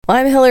Well,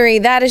 I'm Hillary.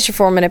 That is your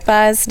 4-minute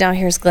buzz. Now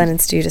here's Glenn and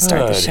Stu to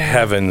start the show.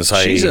 Heavens,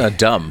 she's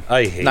dumb.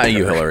 I hate Not her.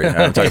 you, Hillary.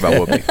 I'm talking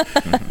about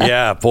Whoopi.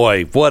 Yeah,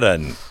 boy, what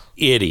an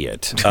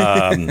idiot.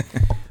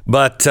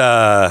 But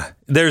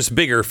there's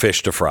bigger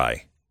fish to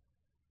fry.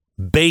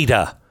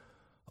 Beta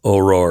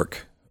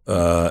O'Rourke.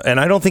 And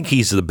I don't think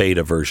he's the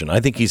beta version.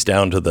 I think he's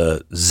down to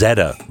the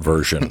Zeta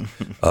version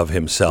of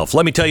himself.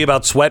 Let me tell you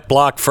about Sweat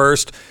Block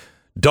first.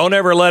 Don't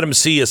ever let him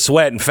see you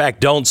sweat. In fact,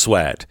 don't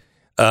sweat.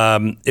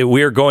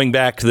 We're going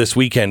back this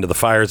weekend to the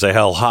Fires of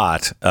Hell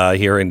Hot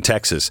here in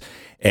Texas.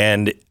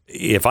 And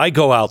if I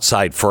go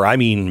outside for,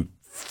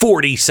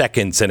 40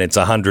 seconds and it's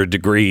 100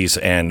 degrees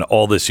and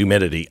all this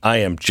humidity, I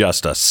am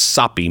just a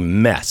soppy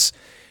mess.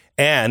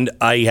 And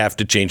I have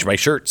to change my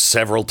shirt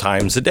several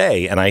times a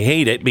day. And I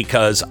hate it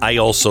because I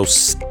also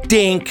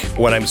stink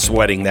when I'm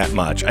sweating that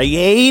much. I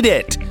hate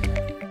it.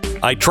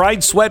 I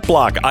tried Sweat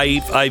Block. I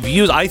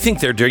think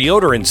their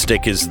deodorant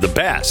stick is the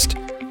best.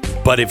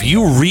 But if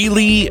you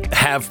really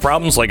have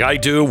problems like I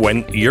do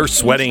when you're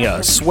sweating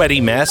a sweaty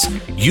mess,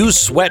 use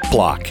Sweat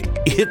Block.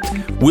 It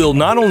will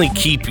not only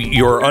keep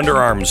your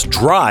underarms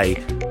dry,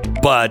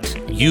 but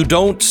you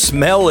don't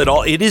smell it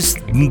all. It is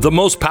the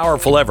most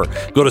powerful ever.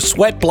 Go to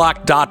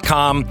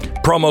sweatblock.com,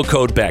 promo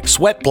code Beck.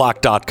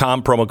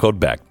 Sweatblock.com, promo code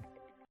Beck.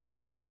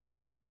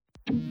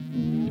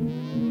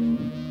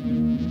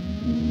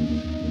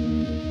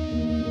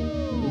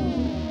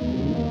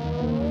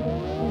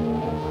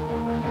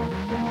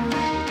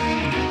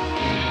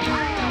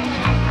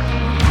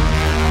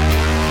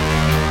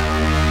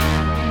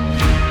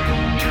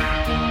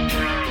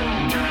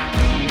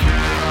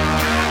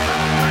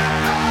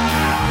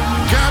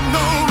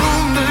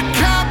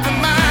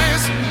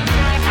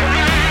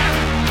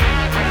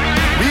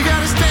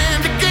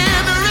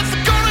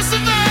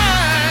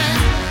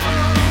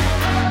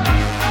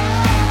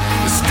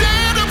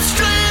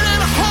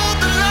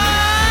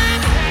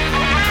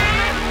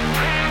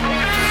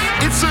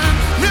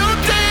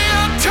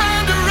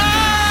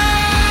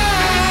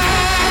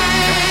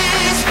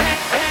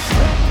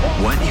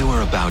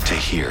 To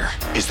hear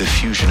is the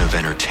fusion of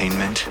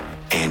entertainment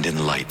and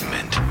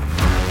enlightenment.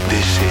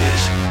 This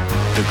is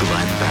the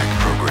Glenn Beck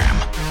Program.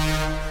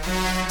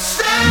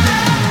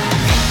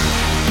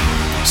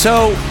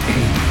 So,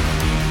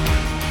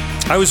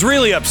 I was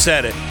really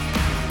upset at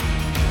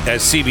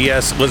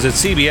CBS. Was it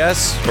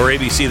CBS or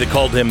ABC that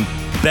called him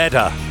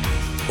Beta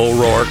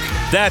O'Rourke?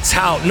 That's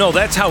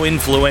how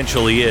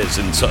influential he is.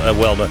 And so,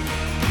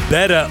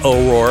 Beta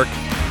O'Rourke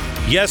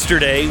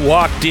yesterday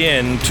walked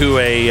into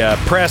a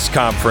press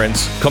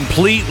conference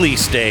completely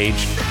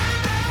staged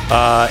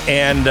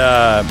and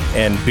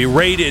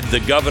berated the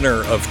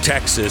governor of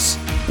Texas.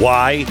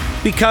 Why?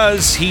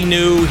 Because he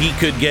knew he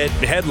could get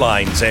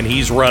headlines and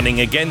he's running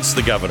against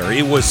the governor.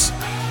 It was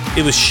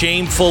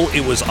shameful.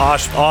 It was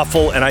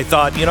awful. And I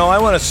thought, I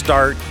want to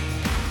start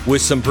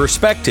with some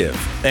perspective.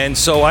 And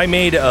so I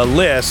made a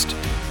list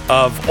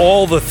of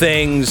all the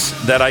things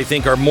that I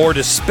think are more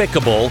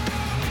despicable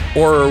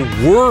or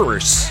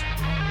worse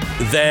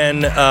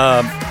than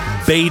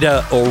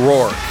Beta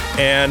O'Rourke.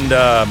 And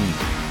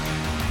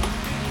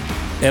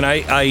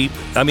I've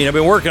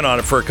been working on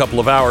it for a couple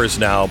of hours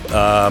now.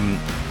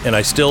 And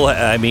I still,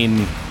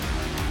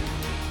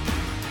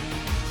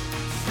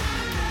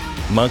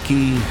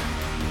 monkey.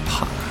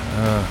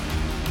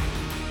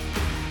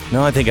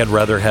 No, I think I'd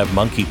rather have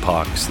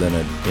monkeypox than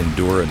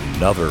endure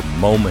another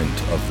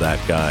moment of that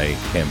guy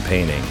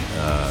campaigning.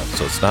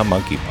 So it's not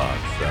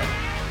monkeypox.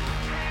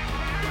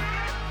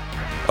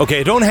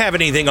 Okay, I don't have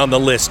anything on the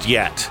list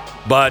yet,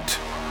 but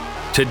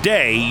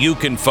today you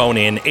can phone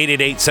in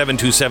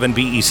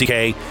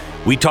 888-727-BECK.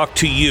 We talk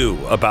to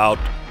you about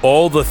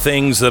all the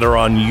things that are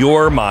on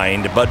your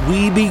mind, but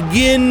we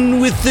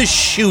begin with the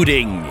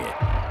shooting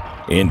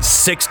in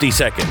 60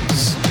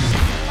 seconds.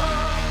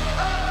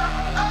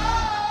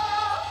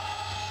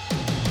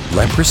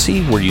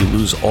 Leprosy, where you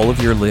lose all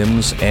of your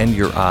limbs and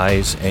your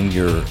eyes and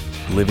you're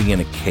living in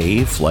a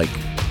cave like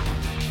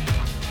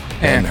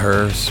and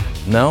hers?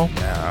 No?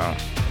 No.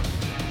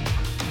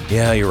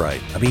 Yeah, you're right.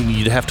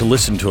 You'd have to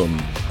listen to him.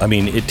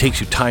 It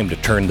takes you time to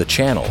turn the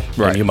channel.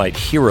 Right. And you might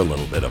hear a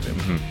little bit of him.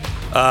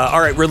 Mm-hmm.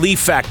 All right, Relief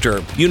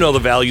Factor. You know the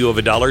value of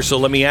 $1, so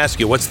let me ask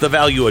you, what's the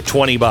value of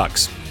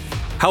 $20?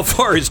 How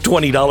far is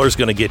 $20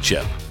 going to get you?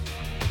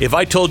 If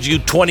I told you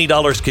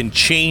 $20 can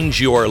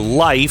change your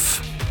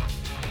life,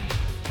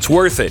 it's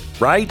worth it,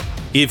 right?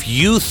 If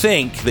you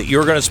think that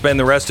you're going to spend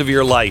the rest of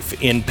your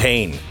life in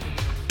pain,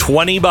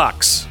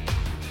 $20,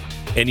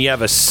 and you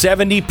have a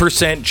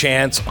 70%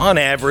 chance, on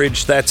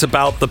average, that's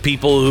about the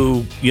people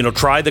who,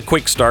 try the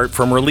quick start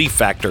from Relief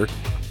Factor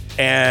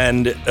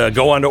and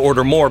go on to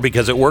order more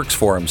because it works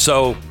for them.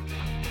 So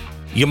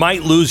you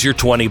might lose your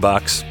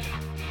 $20,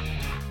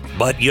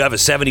 but you have a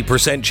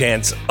 70%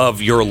 chance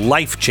of your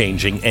life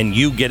changing and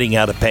you getting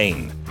out of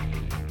pain.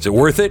 Is it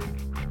worth it?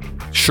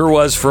 Sure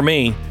was for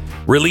me.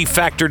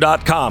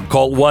 ReliefFactor.com.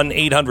 Call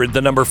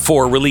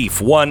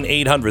 1-800-4-RELIEF.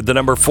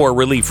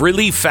 1-800-4-RELIEF.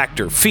 Relief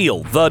Factor.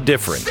 Feel the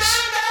difference.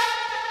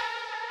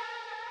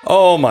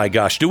 Oh my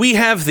gosh. Do we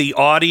have the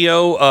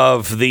audio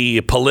of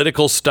the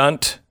political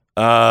stunt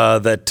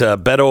that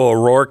Beto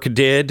O'Rourke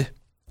did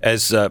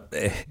as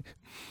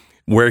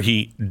where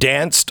he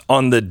danced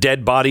on the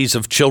dead bodies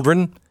of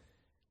children?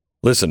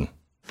 Listen.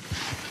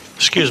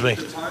 Excuse me.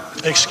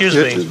 Excuse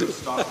me.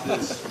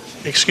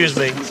 Excuse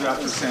me.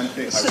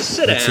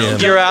 Sit down.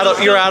 You're out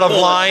of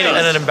line and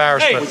an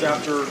embarrassment.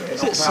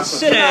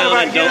 Sit down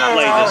and don't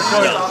play this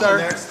stuff. The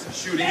next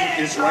shooting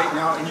is right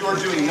now, and you are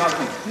doing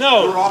nothing.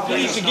 No, he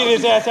needs to get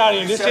his ass out of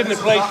here. This isn't the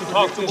place to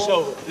talk this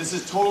over. This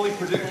is totally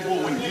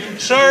predictable when you...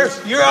 Sir,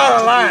 you're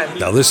out of line.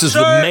 Now, this is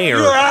the mayor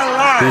you're out of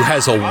line. who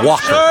has a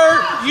walker.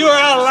 Sir, you are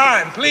out of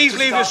line. Please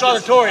leave this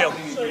auditorium.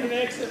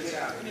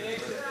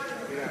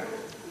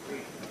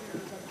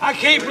 I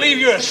can't believe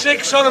you're a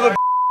sick son of a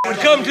would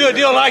come to a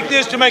deal like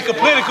this to make a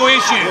political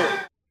issue.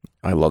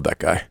 I love that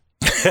guy.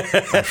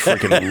 I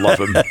freaking love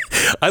him.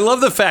 I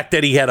love the fact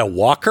that he had a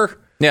walker.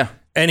 Yeah.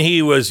 And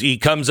he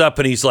comes up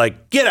and he's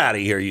like, get out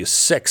of here, you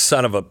sick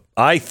son of a...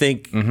 I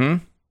think...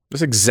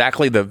 That's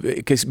exactly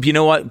because you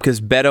know what? Because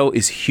Beto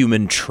is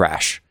human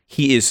trash.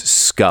 He is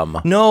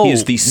scum. No, he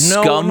is the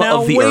scum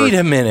of the earth. Wait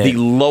a minute. The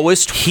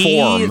lowest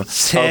form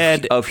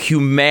of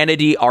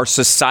humanity our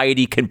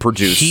society can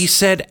produce. He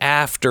said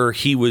after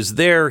he was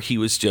there, he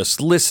was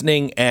just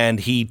listening and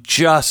he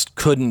just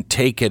couldn't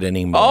take it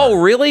anymore. Oh,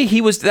 really?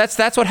 He was.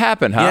 That's what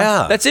happened, huh?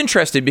 Yeah. That's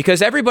interesting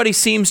because everybody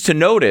seems to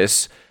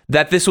notice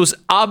that this was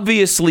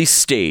obviously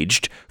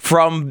staged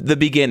from the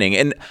beginning.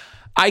 And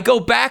I go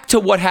back to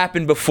what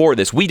happened before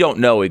this. We don't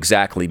know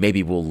exactly.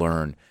 Maybe we'll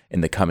learn in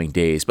the coming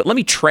days. But let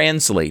me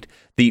translate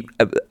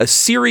a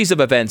series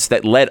of events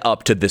that led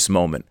up to this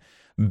moment.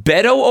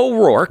 Beto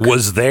O'Rourke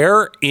was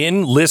there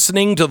in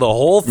listening to the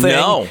whole thing.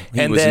 No,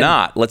 he was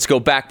not. Let's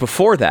go back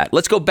before that.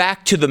 Let's go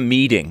back to the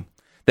meeting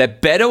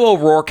that Beto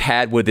O'Rourke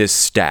had with his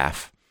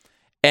staff.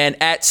 And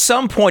at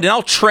some point, and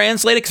I'll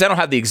translate it because I don't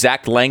have the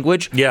exact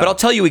language, but I'll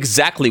tell you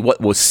exactly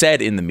what was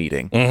said in the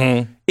meeting.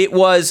 It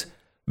was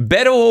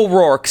Beto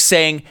O'Rourke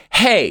saying,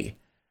 hey,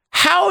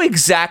 how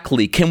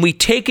exactly can we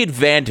take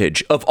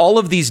advantage of all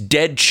of these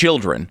dead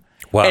children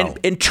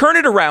and turn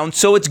it around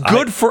so it's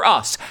good for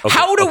us?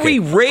 How do we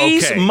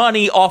raise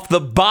money off the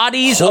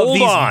bodies of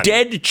these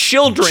dead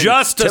children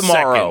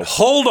tomorrow?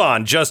 Hold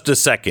on just a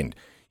second.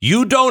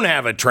 You don't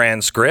have a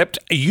transcript.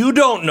 You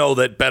don't know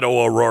that Beto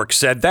O'Rourke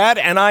said that.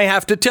 And I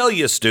have to tell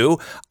you, Stu,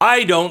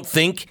 I don't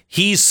think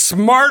he's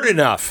smart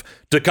enough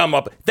to come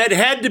up. That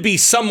had to be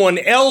someone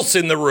else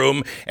in the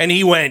room. And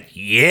he went,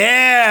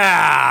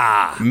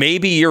 yeah.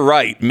 Maybe you're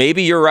right.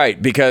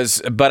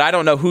 But I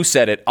don't know who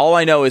said it. All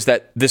I know is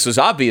that this was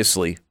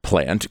obviously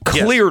planned,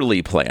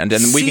 clearly planned.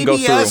 And we can go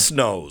through. CBS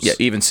knows. Yeah,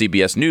 even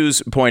CBS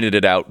News pointed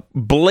it out.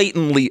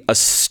 Blatantly a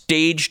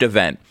staged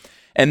event.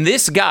 And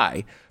this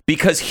guy,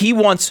 because he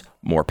wants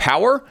more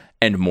power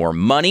and more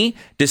money,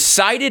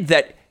 decided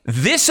that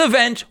this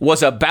event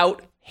was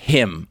about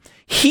him.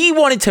 He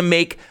wanted to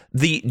make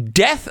the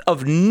death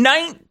of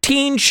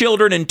 19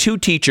 children and 2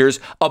 teachers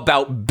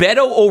about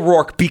Beto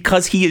O'Rourke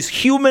because he is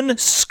human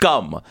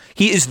scum.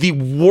 He is the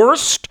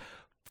worst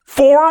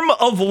form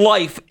of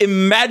life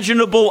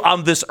imaginable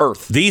on this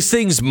earth. These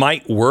things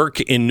might work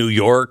in New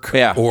York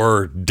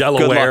or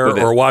Delaware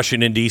or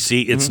Washington,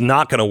 D.C. It's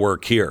not going to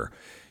work here.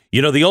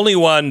 You know, the only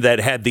one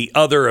that had the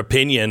other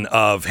opinion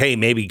of, hey,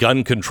 maybe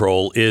gun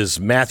control is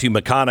Matthew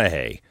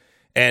McConaughey.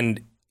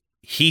 And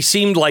he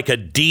seemed like a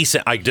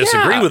decent, I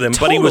disagree with him,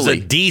 but he was a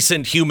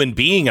decent human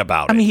being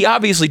about it. I mean, he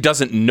obviously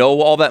doesn't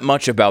know all that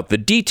much about the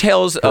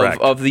details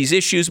of these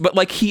issues, but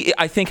like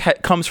I think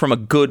comes from a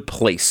good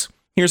place.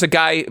 Here's a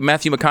guy,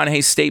 Matthew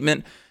McConaughey's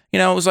statement. You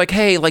know, it was like,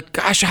 hey, like,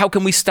 gosh, how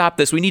can we stop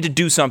this? We need to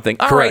do something.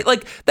 All right,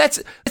 like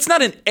it's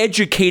not an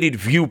educated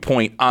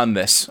viewpoint on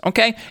this,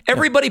 okay?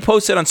 Everybody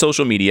posted on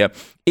social media.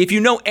 If you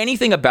know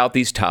anything about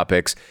these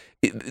topics,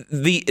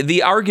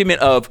 the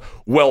argument of,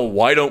 well,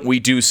 why don't we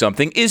do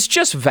something is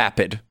just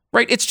vapid,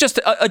 right? It's just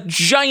a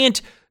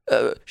giant,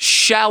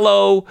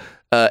 shallow,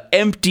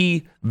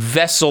 empty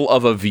vessel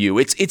of a view.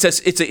 It's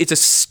a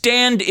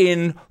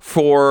stand-in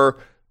for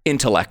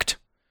intellect.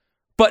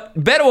 But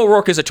Beto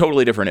O'Rourke is a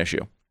totally different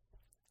issue.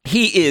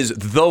 He is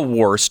the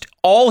worst.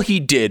 All he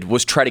did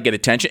was try to get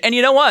attention. And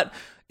you know what?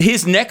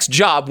 His next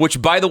job,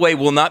 which, by the way,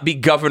 will not be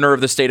governor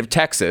of the state of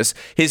Texas,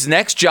 his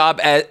next job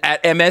at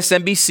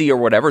MSNBC or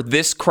whatever,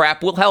 this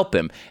crap will help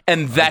him.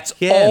 And that's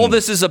all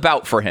this is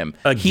about for him.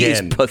 He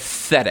is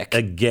pathetic.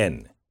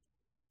 Again,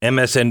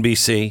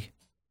 MSNBC,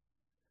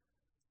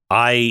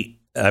 I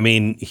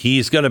mean,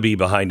 he's going to be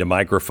behind a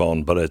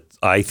microphone, but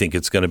I think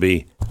it's going to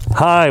be,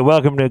 hi,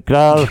 welcome to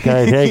Klaus. Can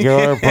I take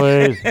your order,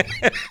 please?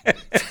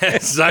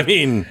 I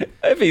mean,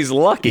 if he's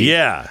lucky.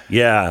 Yeah.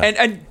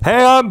 And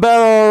hey, I'm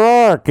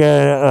Beto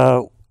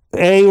O'Rourke.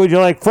 A, would you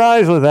like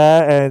fries with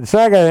that? And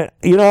second,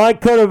 you know, I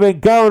could have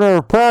been governor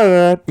or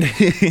president.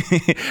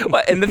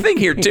 Well, and the thing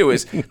here, too,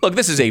 is, look,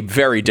 this is a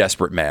very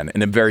desperate man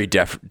in a very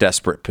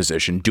desperate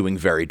position doing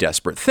very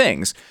desperate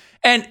things.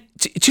 And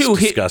two,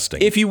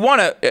 disgusting. If you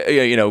want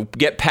to,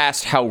 get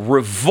past how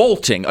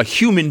revolting a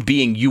human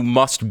being you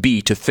must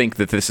be to think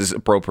that this is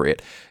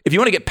appropriate, if you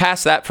want to get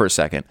past that for a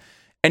second,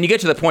 and you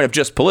get to the point of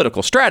just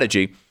political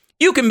strategy,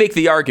 you can make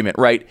the argument,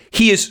 right?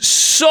 He is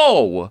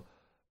so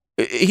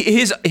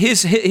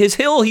his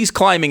hill he's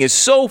climbing is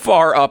so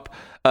far up,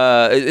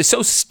 is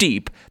so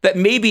steep that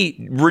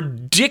maybe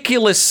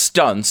ridiculous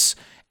stunts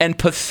and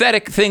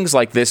pathetic things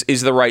like this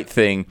is the right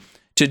thing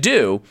to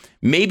do.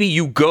 Maybe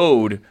you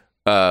goad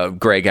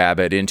Greg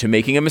Abbott into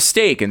making a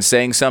mistake and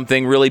saying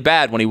something really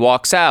bad when he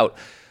walks out.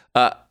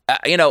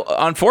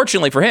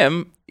 Unfortunately for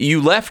him,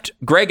 you left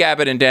Greg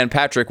Abbott and Dan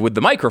Patrick with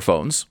the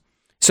microphones.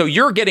 So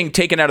you're getting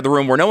taken out of the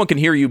room where no one can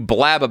hear you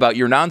blab about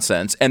your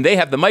nonsense, and they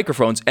have the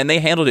microphones, and they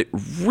handled it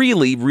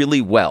really,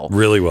 really well.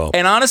 Really well.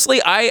 And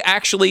honestly,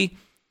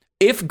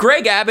 if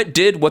Greg Abbott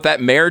did what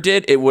that mayor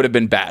did, it would have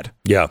been bad.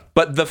 Yeah.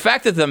 But the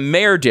fact that the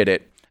mayor did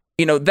it,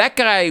 that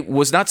guy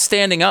was not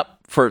standing up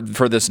for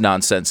this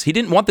nonsense. He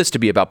didn't want this to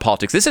be about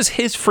politics. This is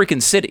his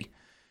freaking city.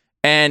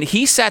 And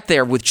he sat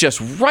there with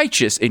just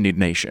righteous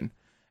indignation.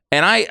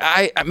 And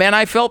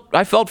I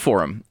felt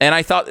for him, and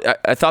I thought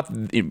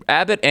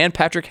Abbott and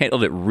Patrick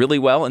handled it really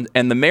well,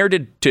 and the mayor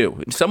did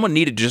too. Someone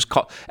needed to just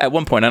call at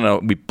one point. I don't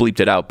know, we bleeped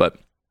it out, but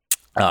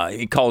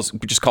he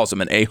just calls him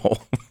an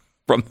a-hole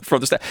from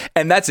the staff,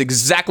 and that's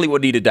exactly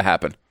what needed to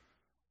happen.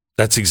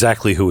 That's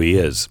exactly who he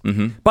is.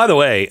 Mm-hmm. By the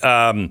way,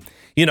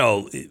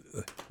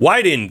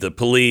 why didn't the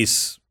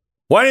police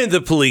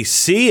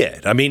see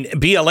it? I mean,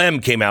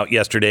 BLM came out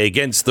yesterday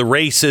against the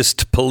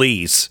racist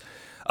police,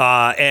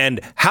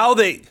 and how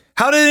did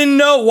they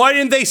know? Why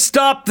didn't they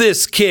stop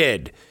this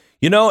kid?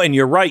 And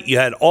you're right. You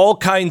had all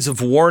kinds of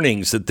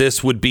warnings that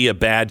this would be a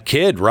bad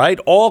kid, right?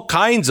 All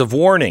kinds of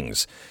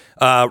warnings.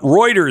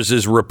 Reuters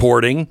is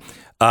reporting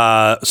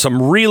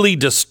some really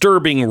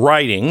disturbing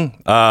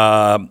writing.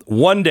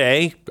 One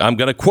day, I'm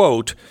going to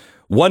quote,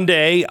 "One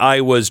day I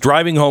was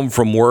driving home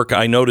from work.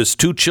 I noticed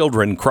two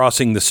children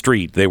crossing the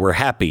street. They were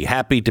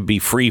happy to be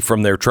free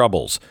from their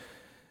troubles.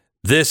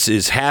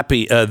 This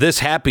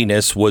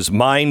happiness was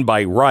mine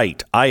by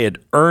right. I had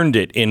earned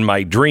it in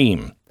my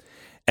dream.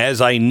 As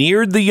I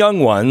neared the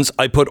young ones,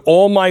 I put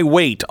all my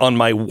weight on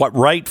my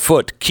right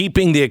foot,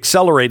 keeping the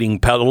accelerating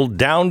pedal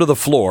down to the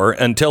floor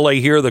until I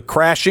hear the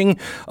crashing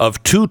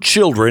of two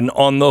children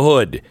on the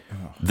hood.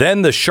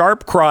 Then the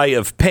sharp cry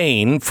of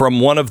pain from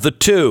one of the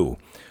two.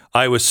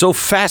 I was so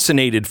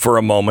fascinated for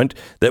a moment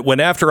that when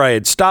after I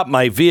had stopped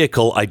my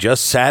vehicle, I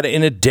just sat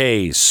in a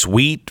daze,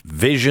 sweet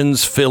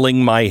visions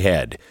filling my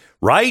head."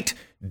 Right?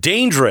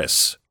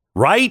 Dangerous.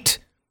 Right?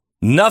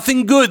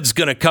 Nothing good's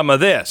going to come of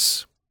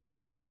this.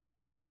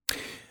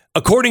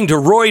 According to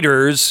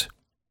Reuters,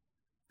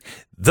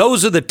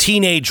 those are the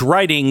teenage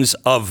writings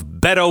of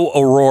Beto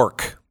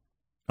O'Rourke.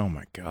 Oh,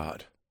 my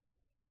God.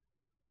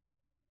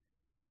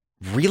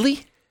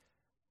 Really?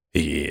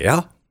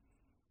 Yeah.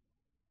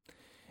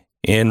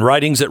 In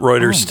writings that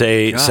Reuters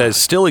says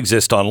still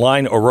exist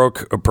online,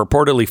 O'Rourke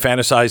purportedly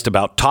fantasized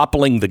about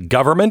toppling the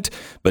government,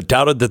 but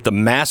doubted that the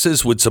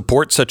masses would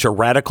support such a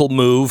radical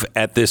move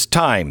at this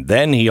time.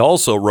 Then he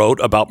also wrote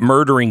about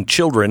murdering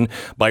children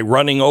by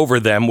running over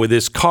them with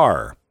his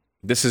car.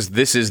 This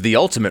is the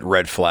ultimate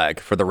red flag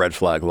for the red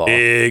flag law.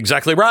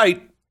 Exactly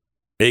right.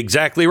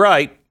 Exactly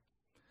right.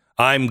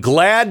 I'm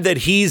glad that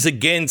he's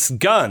against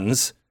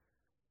guns.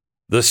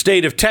 The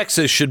state of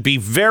Texas should be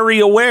very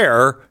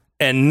aware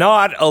and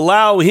not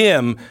allow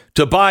him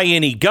to buy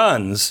any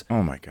guns.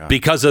 Oh my God.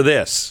 Because of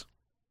this.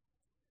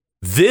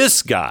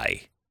 This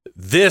guy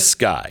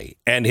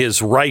and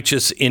his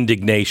righteous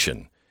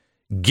indignation.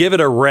 Give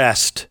it a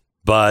rest,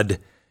 bud.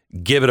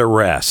 Give it a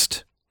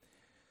rest.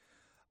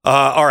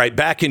 All right,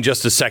 back in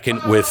just a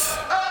second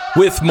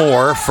with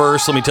more.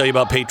 First, let me tell you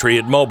about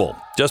Patriot Mobile.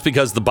 Just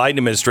because the Biden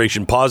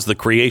administration paused the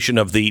creation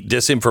of the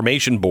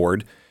disinformation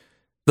board,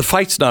 the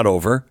fight's not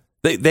over.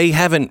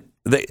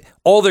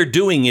 All they're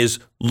doing is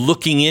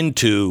looking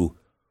into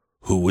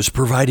who was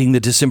providing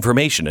the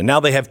disinformation. And now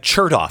they have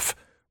Chertoff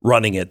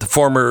running it, the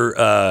former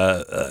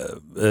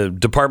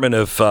Department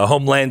of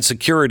Homeland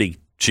Security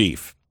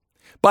chief.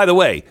 By the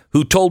way,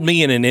 who told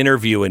me in an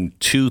interview in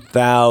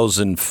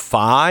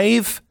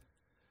 2005,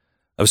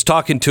 I was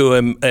talking to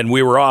him and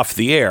we were off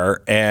the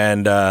air,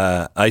 and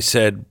I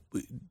said,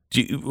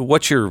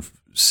 "What's your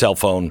cell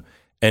phone?"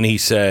 And he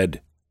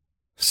said,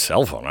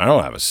 "Cell phone? I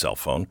don't have a cell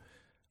phone."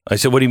 I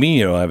said, "What do you mean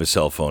you don't have a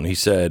cell phone?" He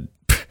said,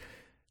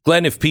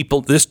 "Glenn,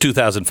 this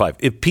 2005,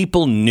 if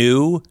people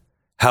knew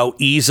how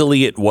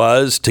easily it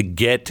was to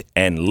get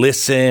and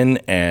listen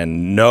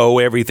and know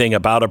everything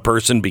about a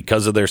person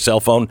because of their cell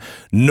phone,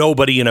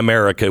 nobody in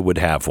America would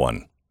have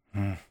one."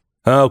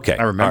 Okay.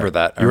 I remember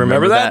that. You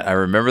remember that? I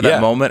remember that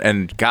moment,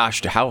 and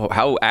gosh,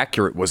 how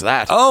accurate was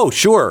that? Oh,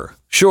 sure.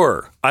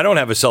 I don't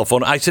have a cell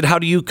phone. I said, "How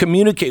do you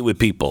communicate with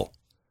people?"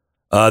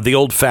 The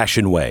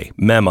old-fashioned way,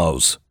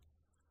 memos.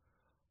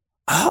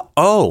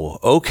 Oh,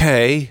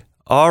 okay.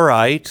 All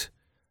right.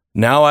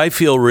 Now I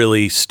feel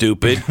really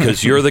stupid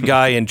because you're the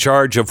guy in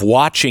charge of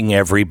watching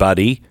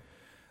everybody.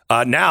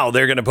 Now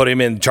they're going to put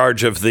him in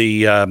charge of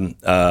the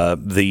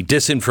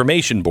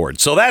disinformation board.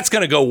 So that's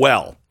going to go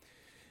well.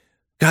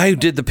 Guy who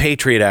did the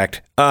Patriot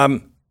Act.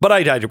 But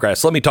I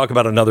digress. Let me talk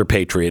about another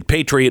Patriot.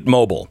 Patriot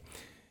Mobile.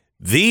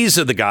 These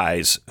are the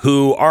guys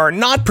who are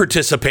not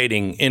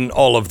participating in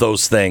all of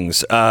those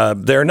things.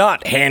 They're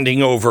not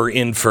handing over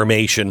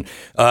information.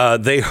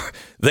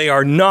 They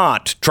are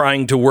not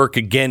trying to work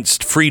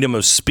against freedom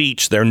of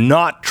speech. They're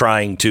not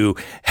trying to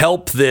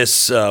help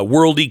this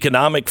World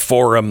Economic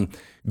Forum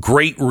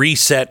Great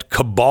Reset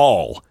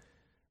cabal.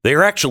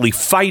 They're actually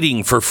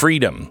fighting for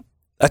freedom.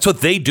 That's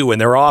what they do in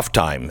their off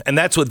time, and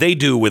that's what they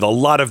do with a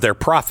lot of their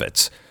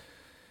profits.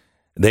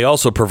 They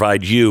also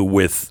provide you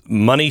with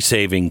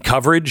money-saving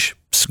coverage,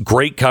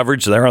 great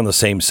coverage. They're on the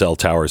same cell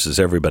towers as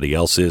everybody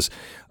else is,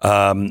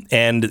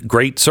 and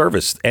great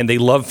service. And they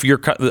love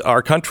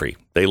our country.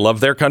 They love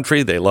their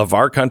country. They love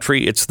our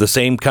country. It's the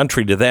same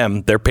country to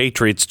them. They're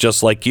patriots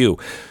just like you.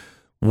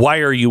 Why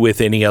are you with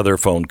any other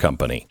phone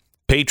company?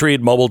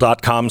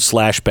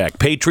 PatriotMobile.com/Beck.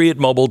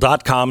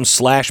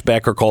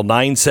 PatriotMobile.com/Beck or call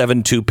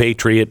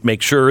 972-PATRIOT.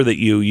 Make sure that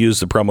you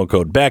use the promo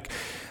code Beck.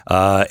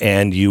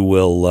 And you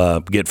will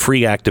get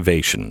free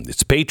activation.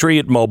 It's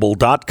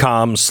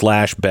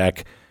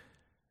patriotmobile.com/Beck.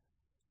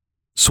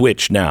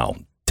 Switch now.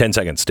 10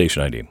 seconds,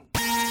 station ID.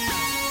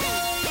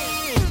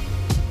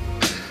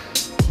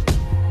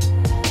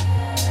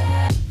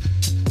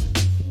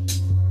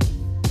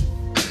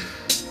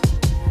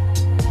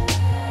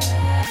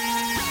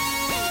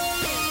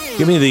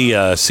 Give me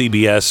the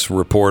CBS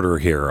reporter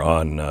here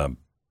on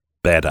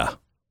Beta.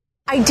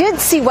 I did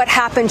see what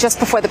happened just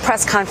before the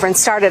press conference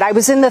started. I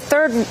was in the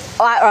third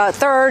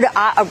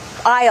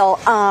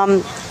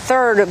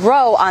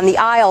row on the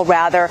aisle,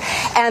 rather,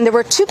 and there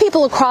were two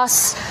people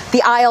across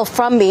the aisle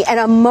from me. And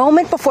a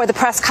moment before the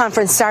press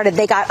conference started,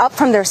 they got up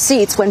from their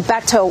seats when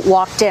Beto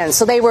walked in.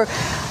 So they were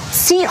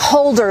seat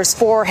holders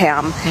for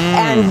him,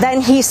 and then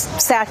he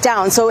sat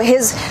down. So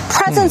his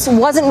presence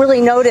wasn't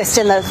really noticed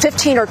in the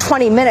 15 or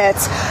 20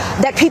 minutes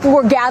that people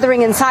were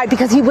gathering inside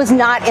because he was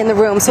not in the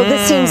room. So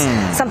this seems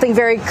something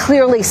very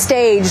clearly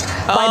staged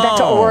by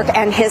Beto O'Rourke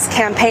and his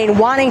campaign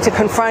wanting to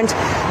confront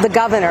the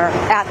governor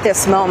at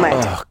this moment.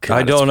 Oh, God,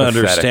 I don't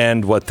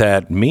understand what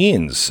that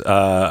means.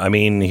 I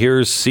mean,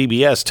 here's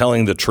CBS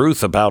telling the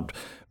truth about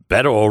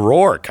Beto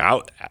O'Rourke.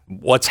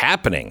 What's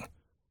happening?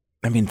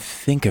 I mean,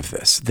 think of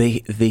this.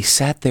 They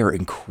sat there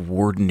and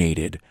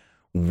coordinated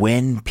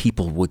when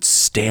people would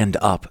stand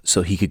up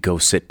so he could go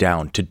sit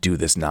down to do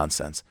this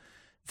nonsense.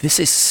 This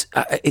is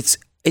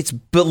it's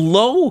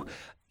below.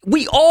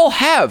 We all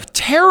have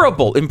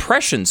terrible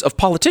impressions of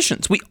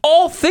politicians. We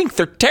all think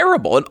they're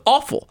terrible and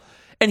awful.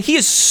 And he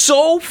is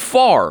so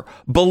far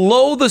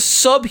below the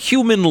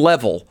subhuman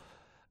level.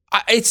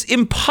 It's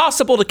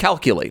impossible to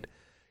calculate.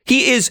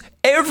 He is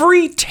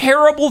every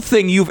terrible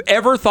thing you've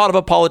ever thought of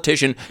a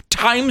politician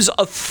times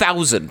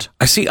 1,000.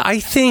 I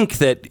think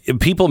that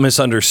people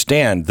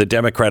misunderstand the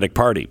Democratic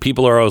Party.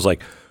 People are always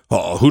like,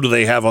 oh, who do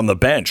they have on the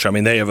bench? I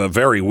mean, they have a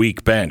very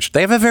weak bench. They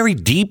have a very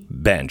deep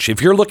bench.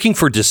 If you're looking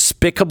for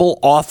despicable,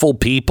 awful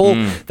people,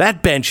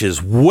 that bench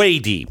is way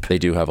deep. They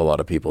do have a lot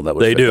of people that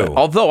would fit that.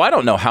 Although I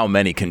don't know how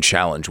many can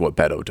challenge what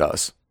Beto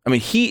does. I mean,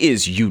 he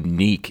is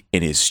unique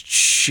in his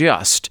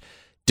just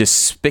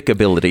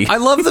despicability. I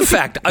love the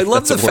fact.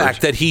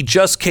 That he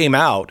just came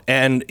out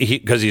and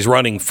because he's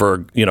running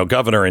for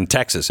governor in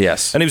Texas.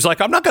 Yes, and he was like,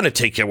 "I'm not going to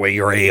take away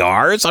your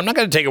ARs. I'm not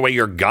going to take away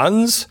your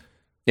guns."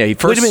 Yeah,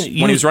 when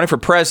he was running for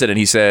president,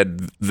 he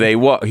said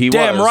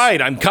Damn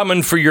right, I'm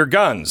coming for your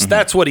guns. Mm-hmm.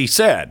 That's what he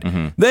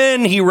said.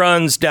 Then he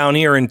runs down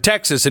here in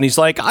Texas and he's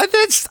like, I'm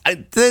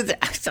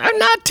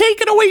not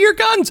taking away your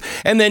guns.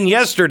 And then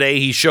yesterday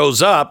he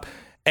shows up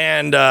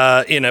and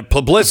in a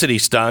publicity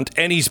stunt,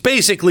 and he's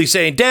basically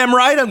saying, damn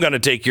right, I'm going to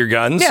take your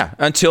guns. Yeah,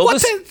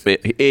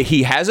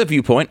 he has a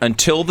viewpoint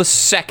until the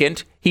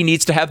second he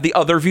needs to have the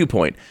other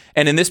viewpoint.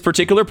 And in this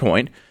particular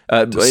point,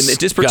 in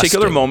this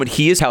particular moment,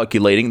 he is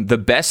calculating the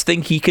best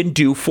thing he can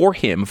do for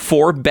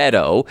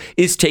Beto,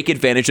 is take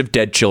advantage of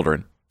dead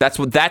children. That's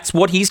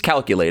what he's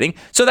calculating.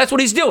 So that's what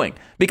he's doing,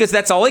 because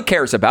that's all he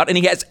cares about. And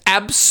he has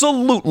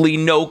absolutely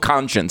no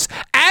conscience,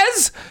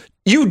 as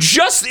you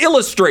just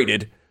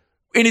illustrated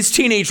in his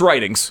teenage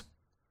writings.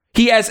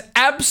 He has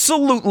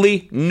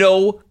absolutely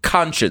no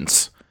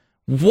conscience.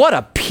 What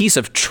a piece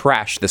of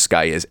trash this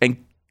guy is. And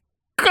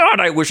God,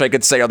 I wish I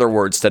could say other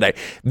words today.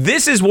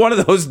 This is one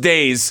of those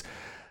days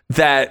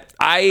that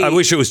I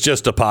wish it was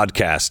just a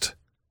podcast.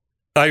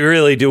 I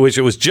really do wish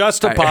it was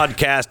just a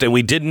podcast and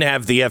we didn't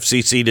have the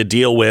FCC to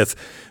deal with,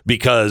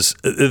 because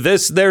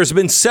there's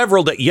been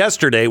several that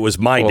yesterday was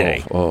my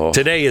day.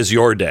 Today is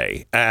your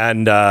day.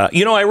 And,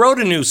 I wrote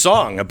a new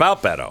song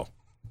about Beto.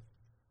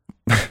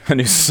 A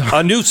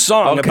new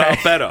song about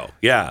Beto.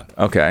 Yeah.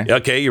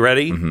 Okay, you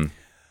ready? Mm-hmm.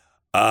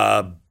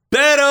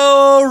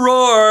 Beto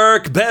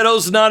O'Rourke.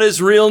 Beto's not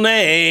his real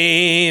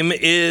name.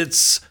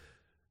 It's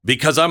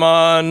because I'm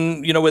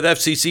on, with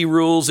FCC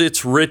rules,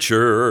 it's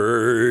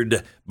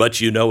Richard.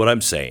 But you know what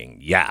I'm saying.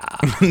 Yeah.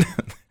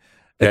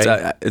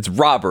 It's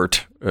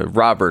Robert.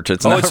 Robert.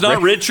 It's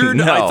not Richard?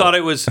 No. I thought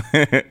it was.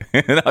 No,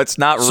 it's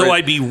not. So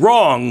I'd be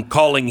wrong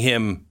calling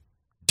him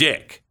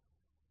Dick.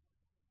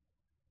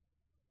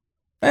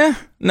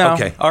 No.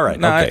 Okay. All right.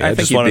 No, okay. I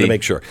just wanted to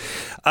make sure.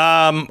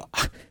 All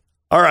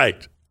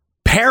right.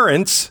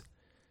 Parents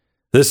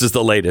This is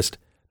the latest.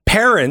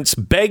 Parents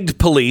begged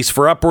police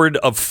for upward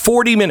of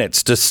 40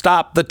 minutes to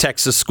stop the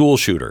Texas school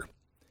shooter.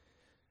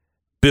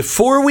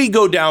 Before we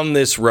go down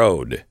this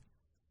road,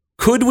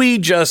 could we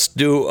just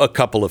do a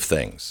couple of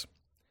things?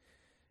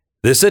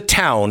 This is a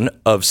town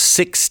of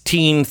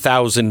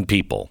 16,000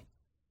 people.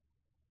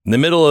 In the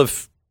middle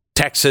of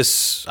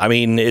Texas, I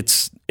mean,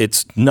 it's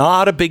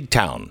not a big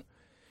town.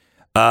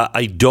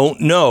 I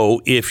don't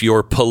know if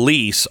your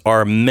police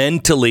are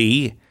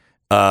mentally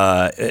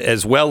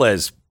as well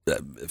as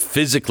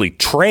physically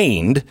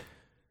trained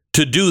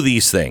to do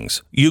these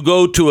things. You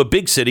go to a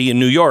big city in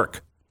New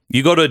York.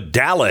 You go to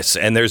Dallas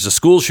and there's a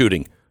school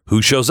shooting.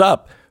 Who shows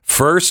up?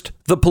 First,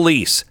 the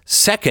police.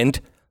 Second,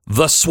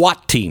 the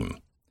SWAT team.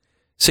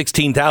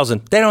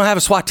 16,000. They don't have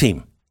a SWAT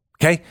team.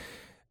 Okay?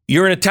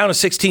 You're in a town of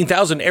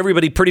 16,000.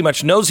 Everybody pretty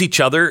much knows each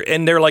other.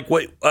 And they're like,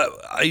 wait,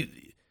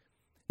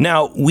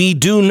 Now, we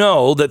do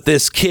know that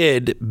this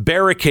kid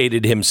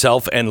barricaded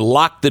himself and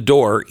locked the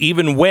door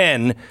even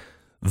when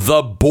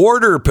the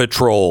Border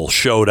Patrol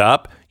showed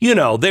up. You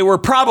know, they were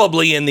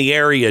probably in the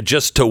area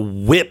just to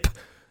whip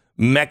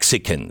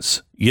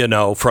Mexicans, you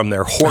know, from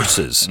their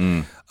horses.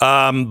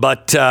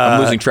 But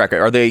I'm losing track.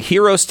 Are they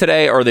heroes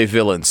today or are they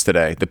villains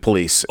today, the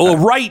police? Well,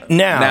 right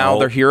now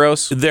they're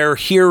heroes? They're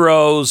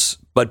heroes,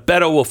 but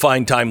Beto will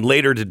find time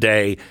later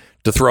today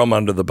to throw them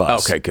under the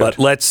bus. Okay, good. But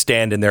let's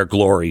stand in their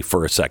glory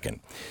for a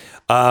second.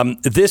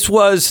 This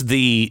was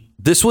the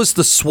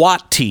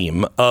SWAT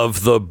team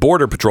of the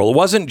Border Patrol. It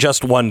wasn't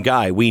just one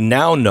guy. We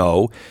now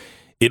know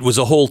it was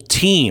a whole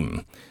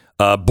team.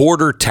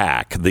 Border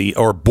TAC,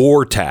 or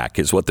BORTAC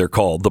is what they're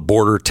called, the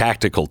Border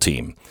Tactical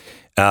Team.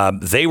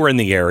 They were in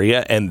the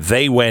area and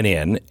they went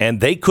in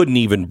and they couldn't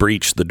even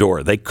breach the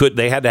door. They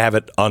had to have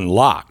it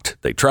unlocked.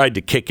 They tried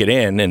to kick it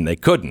in and they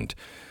couldn't.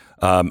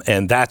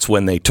 And that's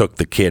when they took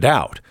the kid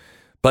out.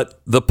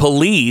 But the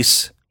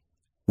police,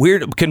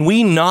 can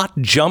we not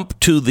jump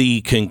to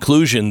the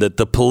conclusion that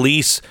the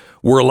police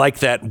were like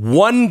that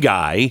one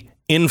guy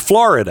in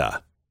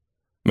Florida?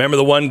 Remember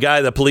the one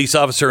guy, the police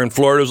officer in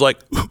Florida was like,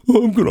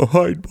 I'm going to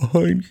hide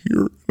behind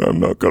here. And I'm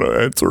not going to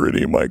answer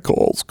any of my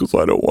calls because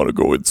I don't want to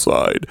go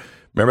inside.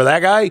 Remember that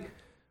guy?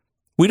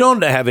 We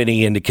don't have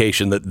any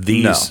indication that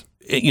these,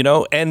 you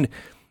know, and,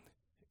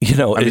 you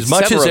know, as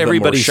much as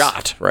everybody's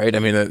shot, right? I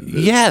mean,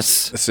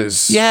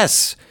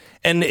 yes.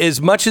 And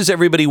as much as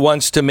everybody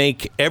wants to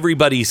make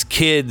everybody's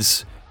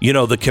kids, you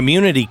know, the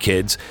community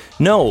kids,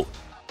 no,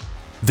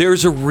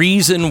 there's a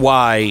reason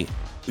why.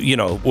 You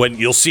know, when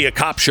you'll see a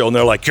cop show and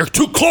they're like, you're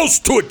too close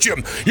to it,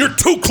 Jim. You're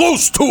too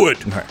close to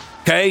it.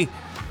 Okay?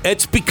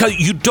 It's because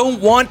you don't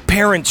want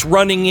parents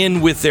running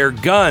in with their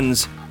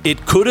guns.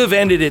 It could have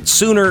ended it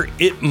sooner.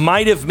 It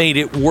might have made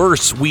it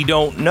worse. We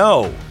don't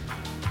know.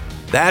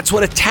 That's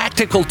what a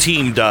tactical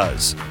team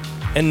does,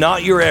 and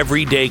not your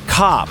everyday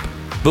cop.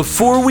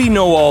 Before we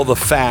know all the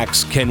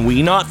facts, can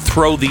we not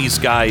throw these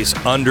guys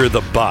under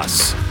the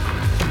bus?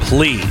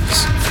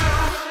 Please.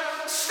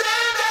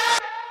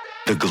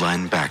 The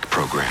Glenn Beck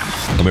Program.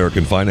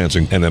 American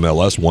Financing,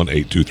 NMLS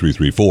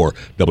 182334,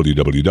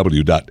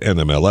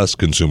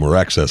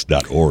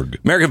 www.nmlsconsumeraccess.org.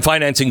 American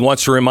Financing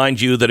wants to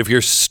remind you that if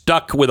you're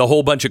stuck with a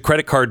whole bunch of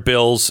credit card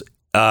bills,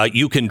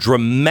 you can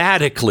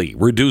dramatically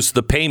reduce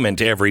the payment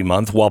every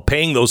month while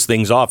paying those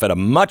things off at a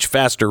much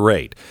faster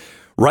rate.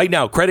 Right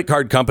now, credit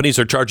card companies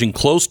are charging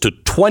close to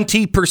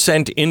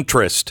 20%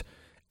 interest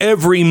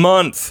every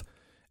month,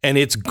 and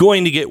it's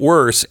going to get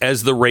worse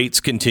as the rates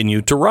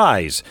continue to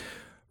rise.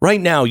 Right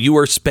now,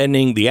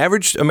 the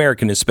average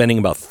American is spending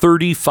about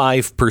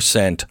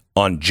 35%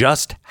 on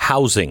just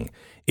housing.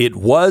 It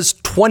was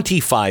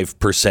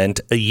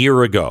 25% a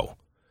year ago.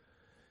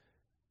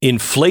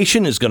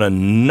 Inflation is going to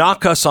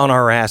knock us on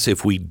our ass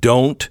if we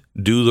don't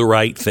do the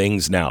right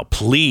things now.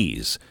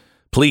 Please,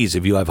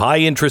 if you have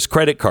high interest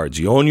credit cards,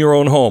 you own your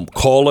own home,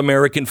 call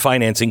American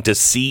Financing to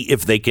see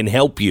if they can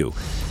help you.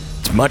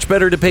 It's much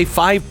better to pay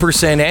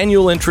 5%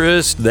 annual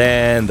interest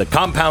than the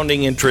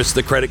compounding interest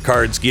the credit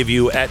cards give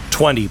you at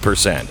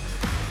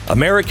 20%.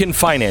 American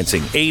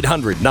Financing,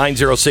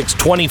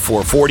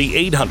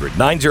 800-906-2440,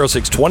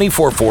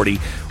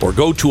 800-906-2440, or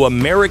go to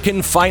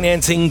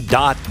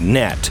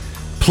AmericanFinancing.net.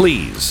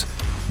 Please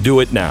do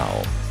it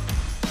now.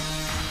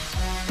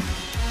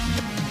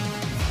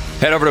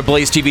 Head over to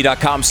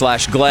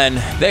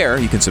blazetv.com/Glenn. There,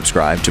 you can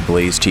subscribe to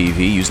Blaze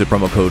TV. Use the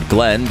promo code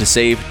Glenn to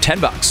save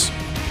 $10.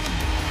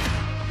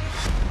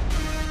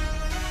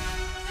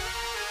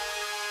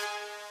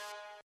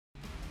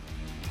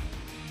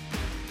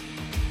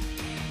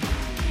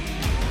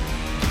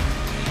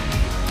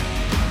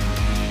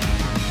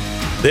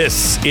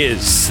 This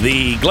is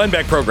the Glenn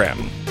Beck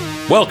Program.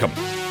 Welcome.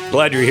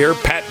 Glad you're here.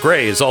 Pat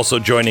Gray is also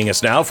joining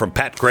us now from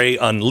Pat Gray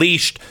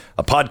Unleashed,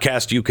 a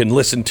podcast you can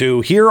listen to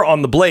here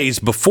on the Blaze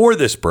before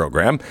this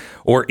program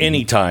or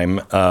anytime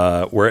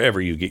wherever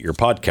you get your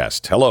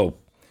podcast. Hello,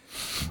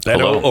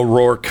 Beto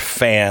O'Rourke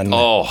fan.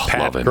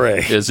 Pat Gray.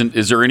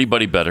 Is there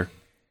anybody better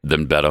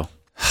than Beto?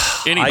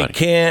 Anybody? I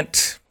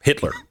can't.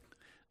 Hitler.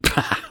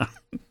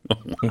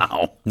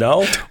 Wow.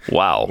 No?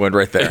 Wow. Went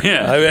right there.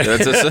 Yeah.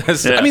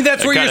 I mean,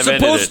 that's where you're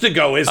supposed to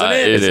go, isn't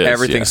it? It is,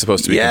 Everything's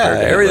supposed to be compared to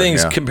Hitler.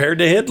 Everything's compared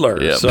to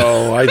Hitler. Yep.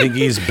 So I think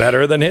he's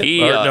better than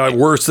Hitler.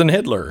 Worse than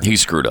Hitler. He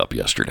screwed up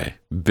yesterday.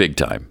 Big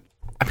time.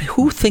 I mean,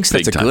 who thinks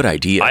that's a good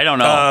idea? I don't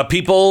know.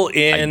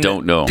 I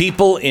don't know.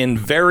 People in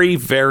very,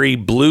 very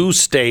blue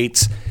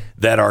states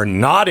that are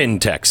not in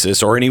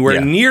Texas or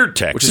anywhere near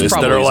Texas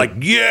that are like,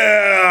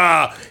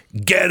 yeah,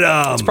 get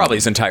them. It's probably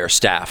his entire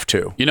staff,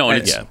 too. You know,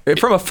 and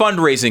from a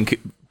fundraising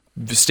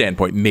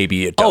standpoint,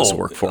 maybe it does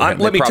work for him.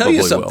 Let me tell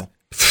you something.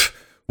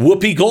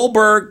 Whoopi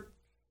Goldberg,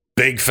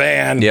 big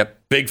fan.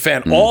 Yep. Big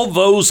fan. All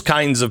those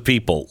kinds of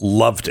people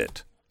loved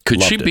it.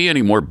 Could she be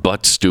any more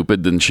butt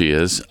stupid than she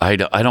is? I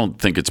don't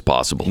think it's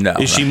possible. No.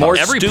 Is she more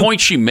Every point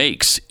she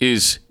makes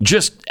is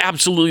just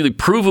absolutely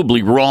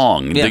provably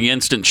wrong the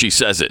instant she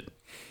says it.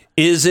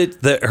 Is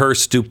it that her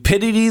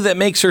stupidity that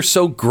makes her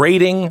so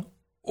grating,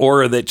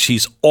 or that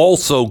she's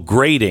also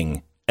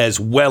grating as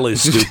well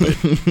as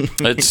stupid?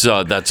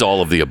 That's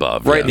all of the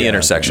above. Right in the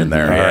intersection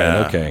there.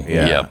 Right, okay.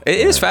 Yeah. It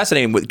is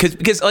fascinating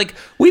because like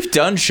we've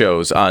done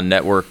shows on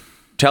network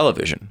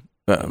television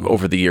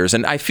over the years,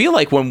 and I feel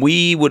like when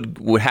we would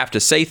have to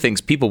say things,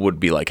 people would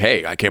be like,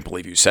 "Hey, I can't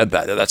believe you said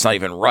that. That's not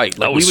even right."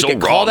 Like we would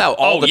get called out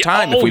all the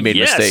time if we made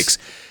mistakes.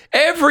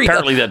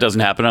 Apparently that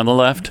doesn't happen on the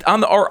left.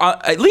 Or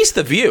at least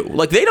The View.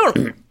 Like they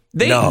don't.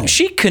 No.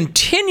 She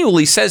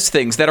continually says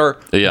things that are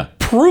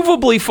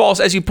provably false,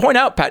 as you point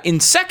out, Pat, in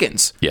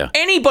seconds. Yeah.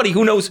 Anybody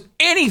who knows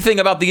anything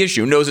about the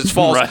issue knows it's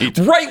false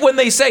right when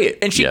they say it.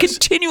 And she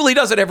continually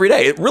does it every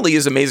day. It really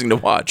is amazing to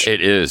watch.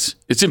 It is.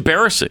 It's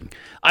embarrassing.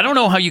 I don't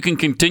know how you can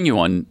continue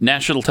on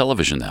national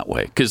television that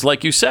way. Because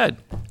like you said,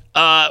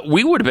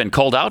 we would have been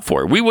called out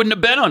for it. We wouldn't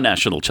have been on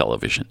national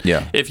television.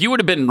 Yeah. If you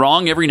would have been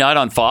wrong every night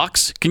on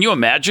Fox, can you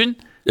imagine?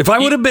 If I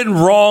would have been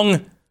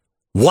wrong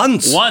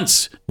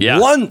once. Yeah.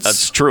 Once.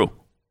 That's true.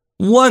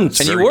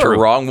 Once. And you were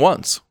wrong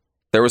once.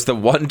 There was the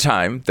one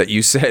time that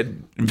you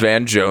said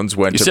Van Jones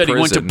went to prison. You said he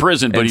went to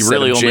prison, but he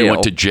really only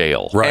went to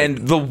jail. Right. And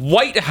the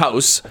White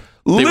House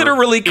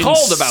literally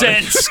called about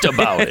it. Incensed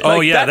about it. Oh,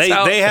 yeah.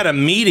 They had a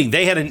meeting.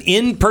 They had an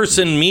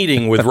in-person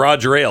meeting with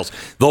Roger Ailes.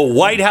 The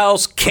White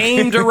House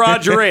came to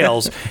Roger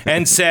Ailes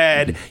and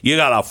said, you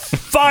got to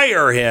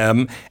fire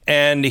him.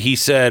 And he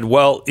said,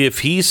 well, if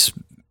he's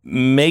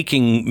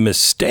making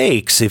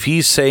mistakes, if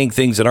he's saying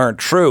things that aren't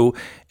true,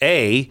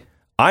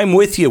 I'm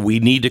with you. We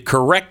need to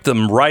correct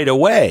them right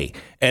away.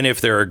 And if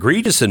they're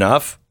egregious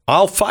enough,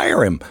 I'll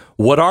fire him.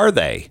 What are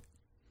they?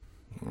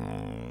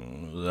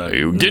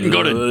 He didn't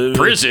go to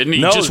prison.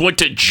 He just went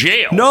to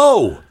jail.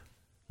 No,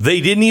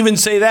 they didn't even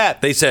say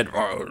that. They said,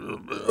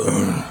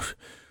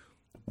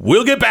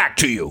 we'll get back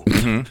to you.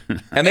 Mm-hmm.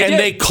 And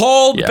they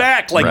called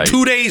back like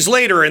 2 days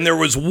later, and there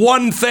was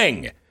one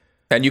thing.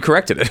 And you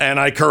corrected it. And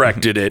I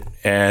corrected it.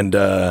 And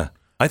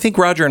I think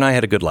Roger and I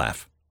had a good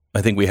laugh.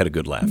 I think we had a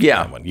good laugh.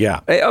 Yeah. On that one. Yeah.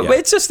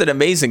 It's just an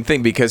amazing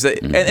thing because,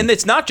 and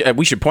it's not,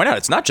 we should point out,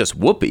 it's not just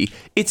Whoopi.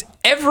 It's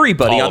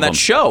everybody on that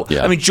show.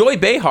 Yeah. I mean, Joy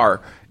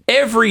Behar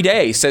every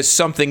day says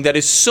something that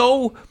is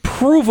so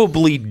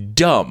provably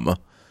dumb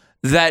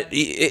that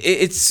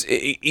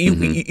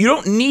you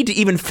don't need to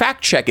even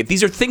fact check it.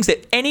 These are things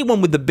that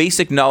anyone with the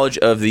basic knowledge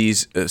of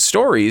these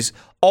stories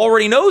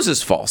already knows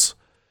is false.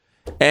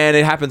 And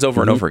it happens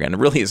over and over again. It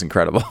really is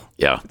incredible.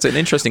 Yeah. It's an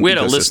interesting We had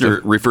ecosystem. a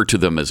listener refer to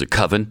them as a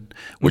coven,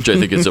 which I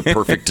think is a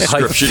perfect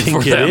description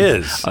for them. It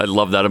is. I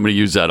love that. I'm going to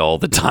use that all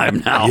the time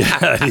now.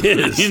 Yeah, it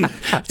is.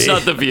 It's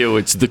not the View,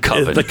 it's the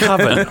coven. The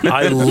coven.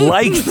 I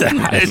like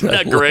that. Isn't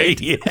that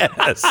great?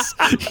 Yes.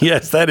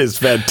 Yes, that is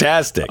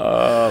fantastic.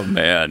 Oh,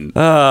 man.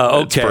 Okay.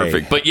 That's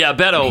perfect. But yeah,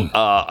 Beto,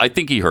 I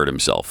think he hurt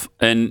himself.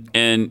 And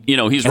you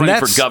know, he's running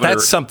for governor.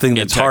 That's something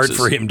that's hard Texas.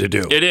 for him to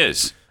do. It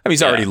is. I mean,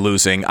 he's already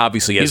losing.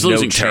 Obviously, he has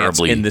no chance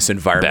in this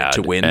environment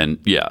to win. And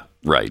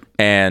right.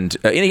 And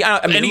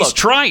he's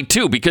tried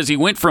too, because he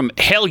went from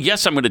hell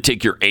yes, I'm going to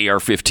take your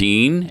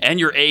AR-15 and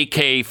your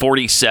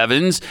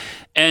AK-47s,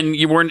 and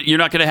you're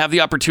not going to have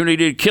the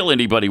opportunity to kill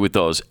anybody with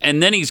those.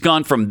 And then he's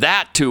gone from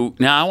that to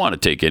now I want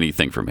to take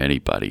anything from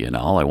anybody, and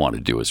all I want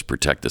to do is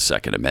protect the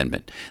Second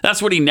Amendment.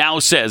 That's what he now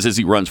says as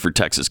he runs for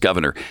Texas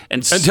governor.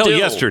 And until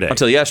yesterday.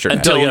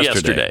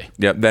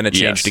 Yep. Then it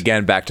changed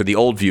again back to the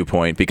old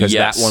viewpoint because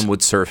that one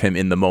would serve him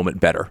in the moment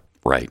better.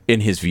 Right.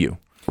 In his view.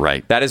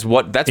 Right. That's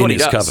what he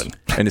does. Coven.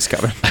 In his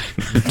coven.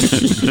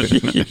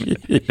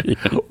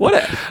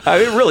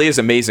 It really is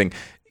amazing.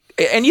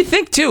 And you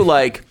think too,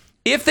 like,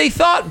 if they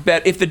thought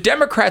if the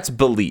Democrats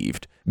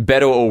believed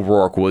Beto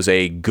O'Rourke was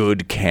a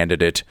good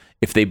candidate,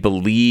 if they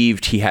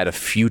believed he had a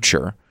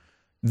future,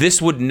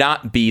 this would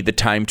not be the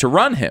time to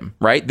run him,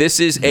 right? This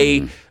is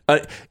in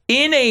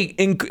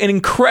an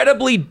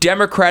incredibly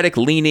Democratic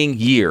leaning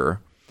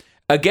year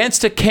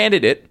against a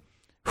candidate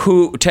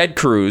Ted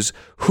Cruz,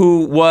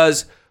 who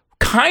was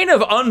kind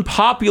of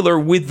unpopular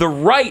with the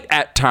right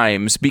at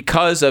times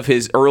because of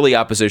his early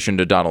opposition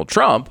to Donald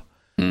Trump.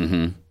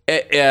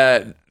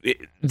 Mm-hmm.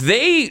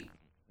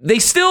 They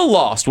still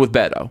lost with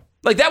Beto.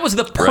 Like, that was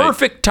the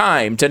perfect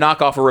time to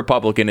knock off a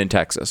Republican in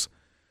Texas.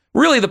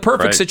 Really the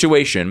perfect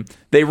situation.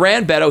 They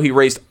ran Beto. He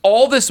raised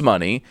all this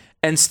money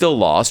and still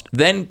lost,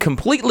 then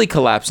completely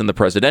collapsed in the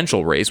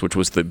presidential race, which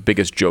was the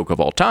biggest joke of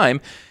all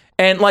time.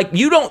 And like,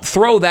 you don't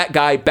throw that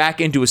guy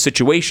back into a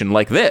situation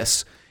like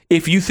this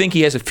if you think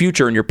he has a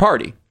future in your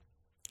party.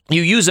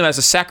 You use him as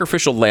a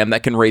sacrificial lamb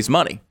that can raise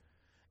money.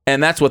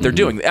 And that's what they're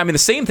doing. I mean, the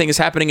same thing is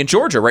happening in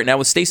Georgia right now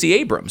with Stacey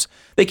Abrams.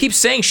 They keep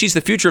saying she's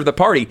the future of the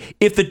party.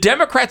 If the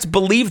Democrats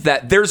believe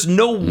that, there's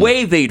no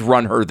way they'd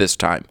run her this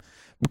time.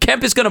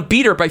 Kemp is going to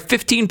beat her by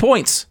 15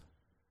 points.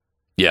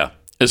 Yeah,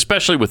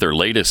 especially with their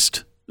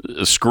latest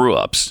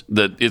screw-ups,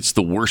 that it's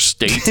the worst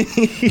state.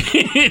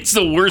 It's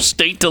the worst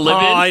state to live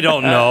in. I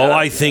don't know.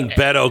 I think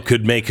Beto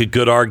could make a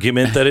good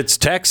argument that it's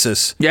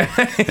Texas. Yeah,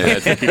 I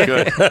think he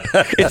could.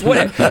 It's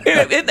what,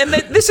 and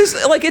this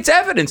is like, it's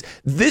evidence.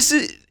 This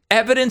is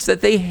evidence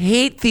that they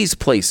hate these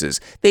places.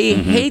 They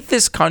hate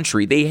this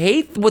country. They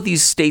hate what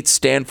these states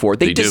stand for.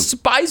 They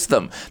despise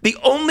them. The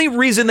only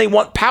reason they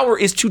want power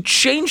is to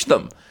change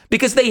them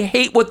because they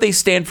hate what they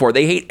stand for.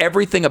 They hate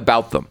everything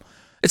about them.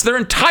 It's their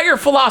entire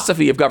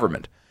philosophy of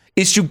government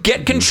is to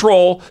get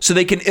control so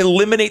they can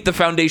eliminate the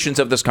foundations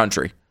of this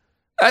country.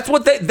 That's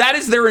what that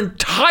is their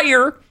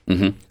entire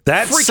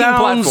that freaking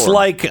sounds platform.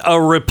 like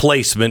a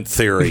replacement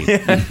theory.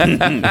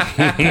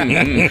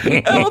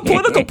 Well,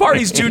 political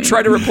parties do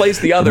try to replace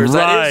the others.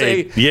 Right. That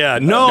is yeah.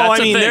 No, I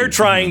mean, they're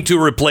trying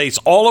to replace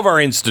all of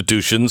our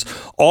institutions,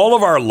 all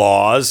of our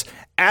laws,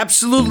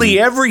 absolutely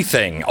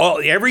everything.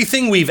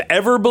 Everything we've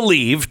ever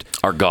believed.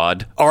 Our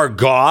God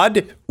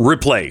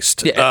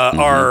replaced.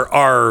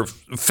 Our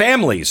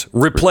families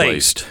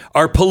replaced.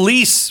 Our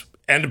police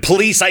and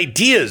police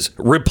ideas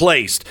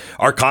replaced.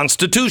 Our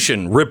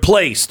Constitution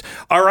replaced.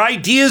 Our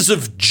ideas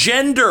of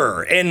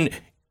gender and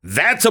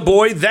that's a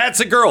boy, that's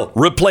a girl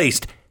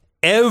replaced.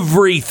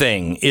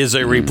 Everything is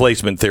a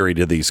replacement theory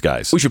to these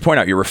guys. We should point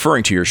out you're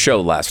referring to your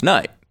show last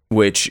night,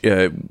 which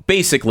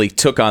basically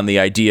took on the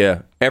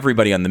idea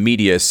everybody on the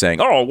media is saying,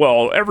 oh,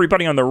 well,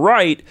 everybody on the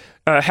right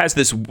has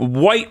this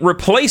white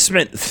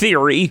replacement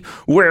theory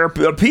where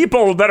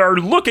people that are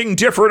looking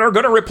different are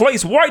going to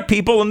replace white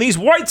people and these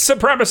white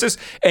supremacists.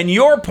 And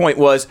your point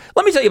was,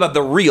 let me tell you about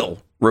the real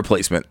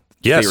replacement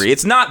theory.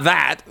 It's not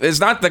that. It's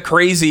not the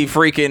crazy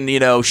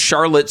freaking,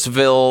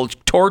 Charlottesville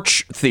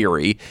torch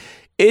theory.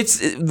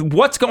 It's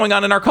what's going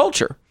on in our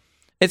culture.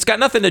 It's got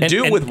nothing to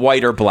do with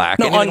white or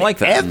black, anything like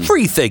that.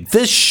 Everything.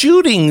 The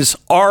shootings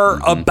are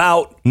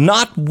about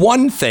not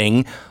one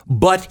thing,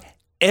 but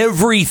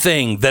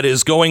everything that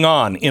is going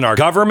on in our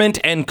government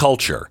and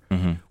culture.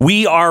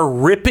 We are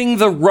ripping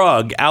the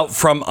rug out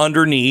from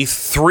underneath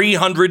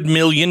 300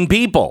 million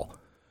people.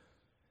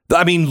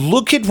 I mean,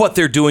 look at what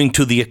they're doing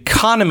to the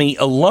economy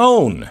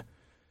alone.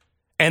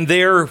 And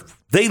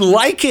they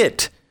like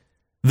it.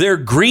 Their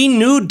Green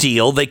New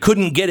Deal, they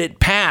couldn't get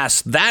it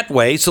passed that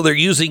way, so they're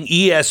using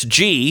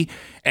ESG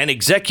and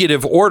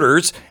executive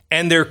orders,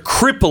 and they're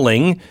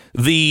crippling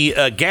the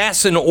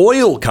gas and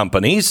oil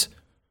companies.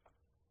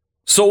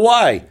 So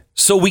why?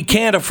 So we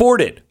can't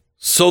afford it.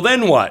 So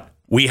then what?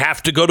 We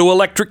have to go to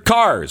electric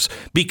cars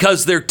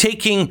because they're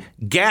taking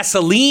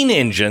gasoline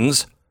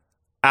engines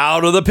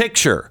out of the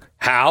picture.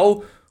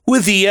 How?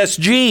 With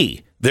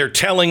ESG. They're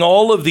telling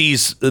all of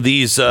these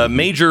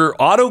major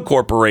auto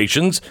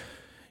corporations,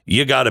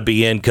 you got to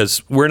be in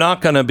because we're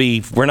not going to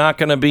be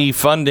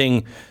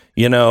funding,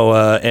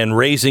 and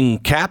raising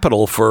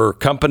capital for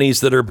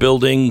companies that are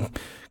building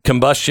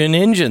combustion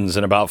engines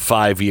in about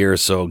 5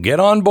 years. So get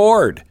on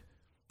board.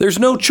 There's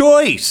no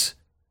choice.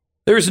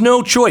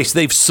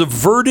 They've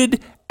subverted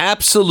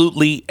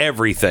absolutely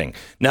everything.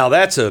 Now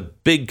that's a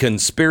big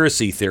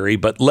conspiracy theory,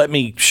 but let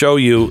me show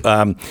you.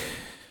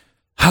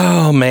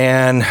 Oh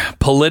man,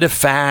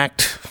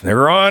 PolitiFact.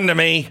 They're on to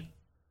me.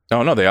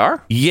 Oh, no, they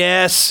are?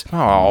 Yes.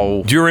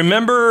 Oh. Do you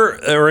remember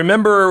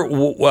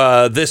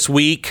this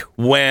week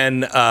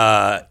when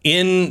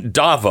in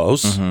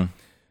Davos,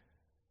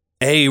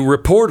 a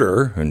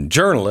reporter and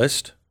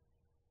journalist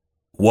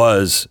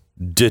was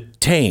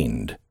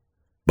detained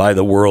by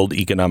the World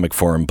Economic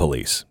Forum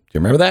police? Do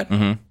you remember that?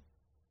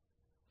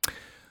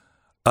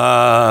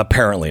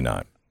 Apparently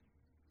not.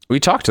 We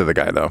talked to the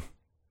guy, though.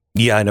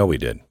 Yeah, I know we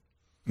did.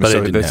 But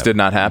so this did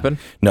not happen?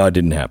 No, it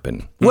didn't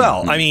happen.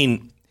 Well, I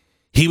mean...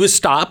 He was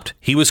stopped.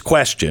 He was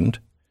questioned.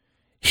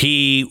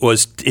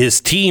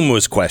 His team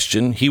was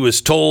questioned. He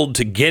was told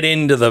to get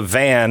into the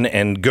van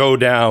and go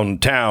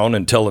downtown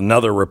until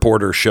another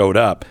reporter showed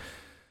up.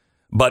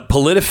 But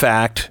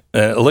PolitiFact,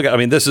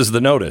 this is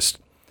the notice.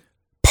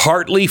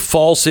 Partly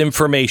false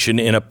information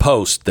in a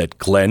post that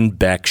Glenn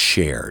Beck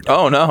shared.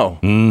 Oh, no.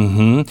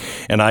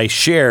 And I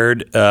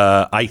shared,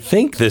 I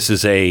think this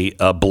is a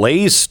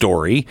Blaze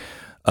story,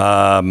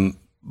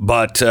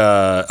 but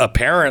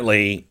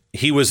apparently...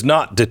 He was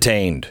not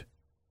detained.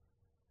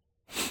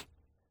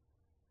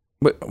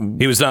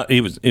 He was not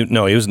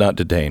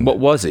detained. What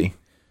was he?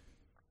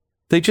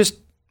 They just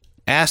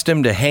asked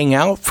him to hang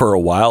out for a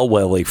while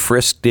they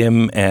frisked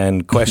him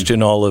and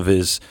questioned all of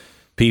his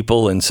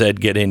people and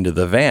said, get into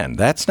the van.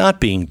 That's not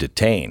being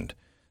detained.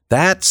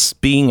 That's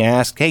being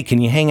asked, hey,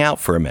 can you hang out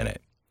for a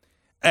minute?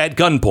 At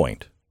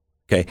gunpoint.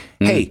 Okay.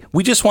 Hey,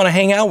 we just want to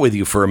hang out with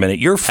you for a minute.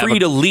 You're free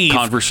to leave.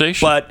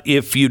 Conversation. But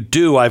if you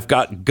do, I've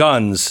got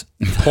guns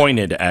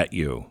pointed at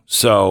you.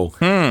 So,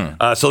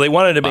 so they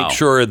wanted to make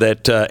sure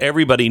that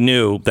everybody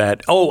knew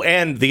that. Oh,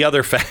 and the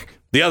other fact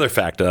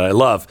that I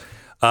love,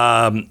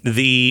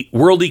 the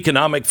World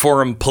Economic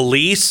Forum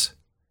police.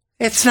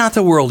 It's not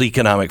the World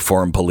Economic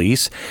Forum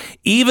police,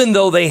 even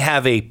though they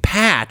have a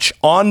patch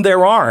on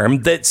their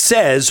arm that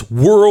says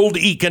World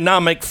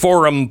Economic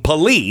Forum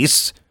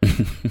police.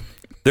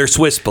 They're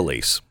Swiss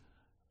police.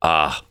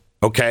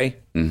 Okay.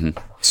 Mm-hmm.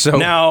 So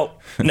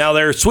now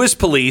they're Swiss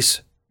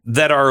police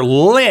that are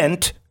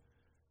lent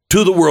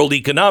to the World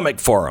Economic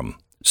Forum.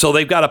 So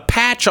they've got a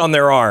patch on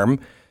their arm.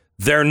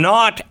 They're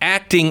not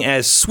acting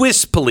as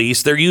Swiss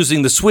police. They're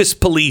using the Swiss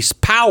police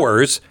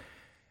powers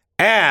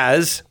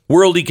as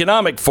World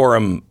Economic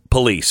Forum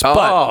police.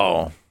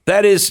 But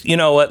that is, you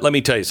know what? Let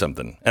me tell you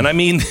something. And I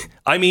mean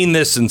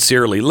this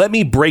sincerely. Let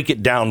me break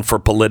it down for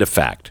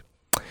PolitiFact.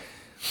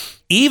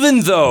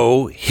 Even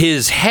though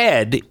his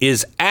head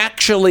is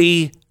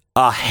actually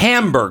a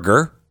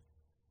hamburger,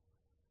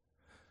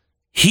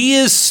 he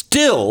is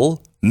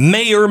still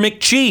Mayor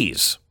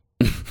McCheese.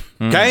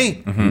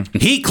 Okay? Mm-hmm.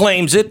 He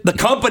claims it. The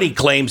company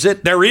claims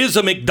it. There is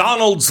a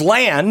McDonald's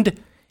land.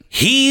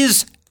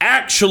 He's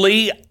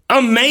actually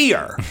a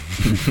mayor.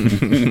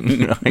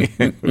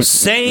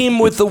 Same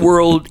with the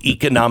World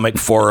Economic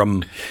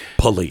Forum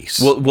police.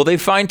 Will they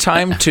find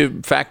time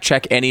to fact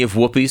check any of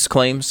Whoopi's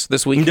claims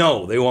this week?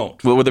 No, they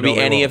won't. Will there be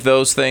any of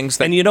those things?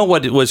 And you know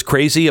what was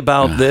crazy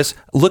about this?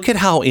 Look at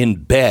how in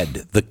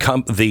bed the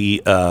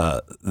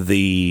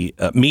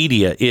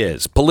media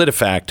is,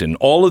 PolitiFact and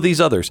all of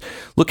these others.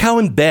 Look how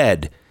in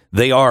bed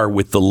they are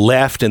with the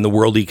left and the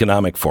World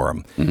Economic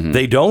Forum.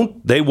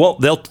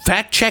 Mm-hmm. They'll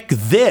fact check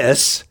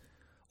this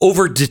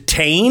over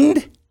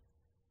detained.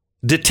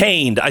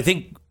 I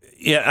think.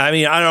 Yeah, I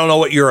mean, I don't know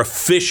what your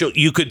official.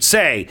 You could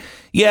say,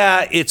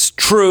 yeah, it's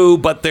true,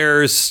 but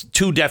there's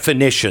two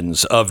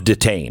definitions of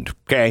detained.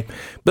 Okay,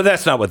 but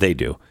that's not what they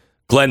do.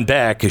 Glenn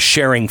Beck is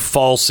sharing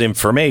false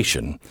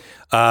information,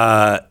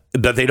 but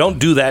they don't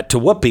do that to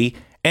Whoopi.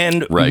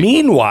 And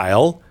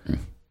meanwhile,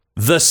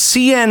 the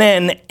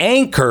CNN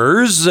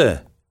anchors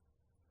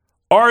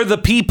are the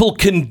people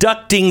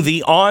conducting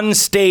the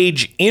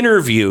onstage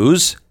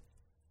interviews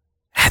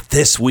at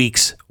this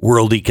week's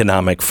World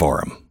Economic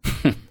Forum.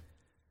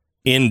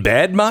 In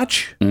bed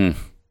much?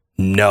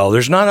 No,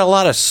 there's not a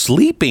lot of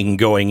sleeping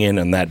going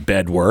in that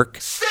bed work.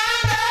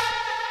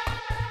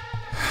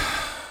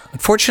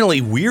 Unfortunately,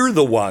 we're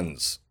the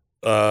ones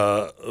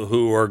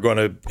who are going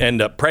to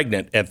end up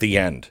pregnant at the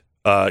end.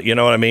 You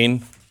know what I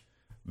mean?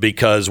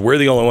 Because we're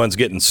the only ones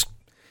getting...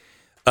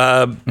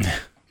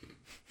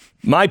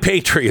 My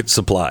Patriot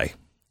Supply.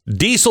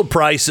 Diesel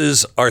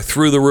prices are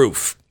through the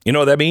roof. You know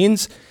what that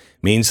means? It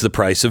means the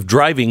price of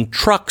driving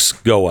trucks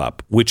go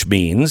up, which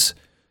means...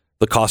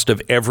 the cost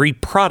of every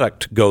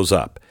product goes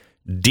up.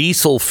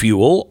 Diesel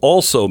fuel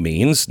also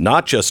means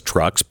not just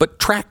trucks, but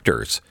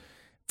tractors.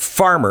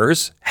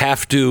 Farmers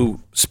have to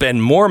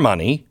spend more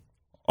money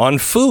on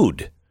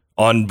food,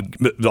 on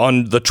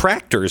the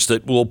tractors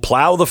that will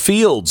plow the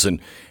fields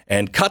and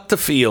cut the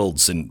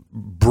fields and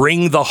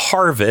bring the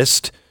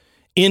harvest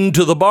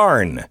into the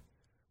barn.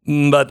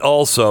 But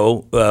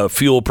also,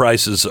 fuel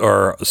prices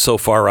are so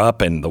far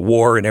up, and the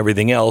war and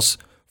everything else.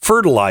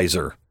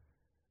 Fertilizer.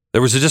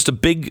 There was just a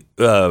big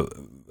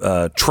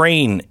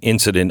train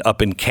incident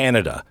up in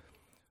Canada.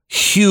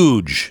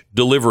 Huge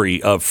delivery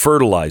of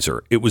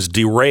fertilizer. It was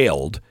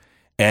derailed,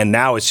 and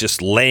now it's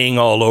just laying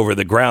all over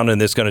the ground,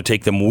 and it's going to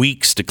take them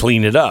weeks to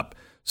clean it up.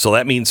 So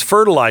that means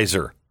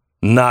fertilizer,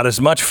 not as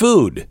much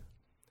food.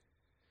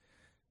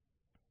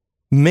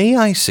 May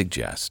I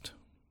suggest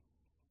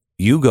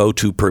you go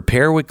to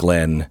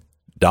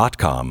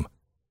preparewithglenn.com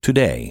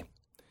today.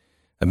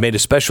 I made a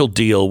special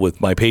deal with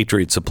My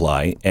Patriot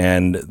Supply,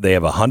 and they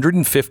have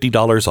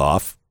 $150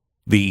 off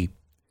the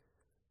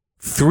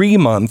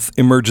 3-month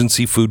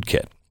emergency food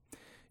kit.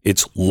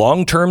 It's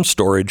long-term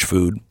storage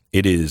food.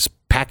 It is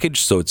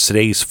packaged so it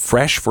stays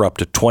fresh for up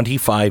to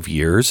 25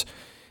 years.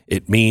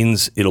 It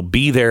means it'll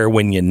be there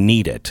when you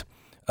need it.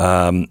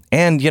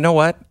 And you know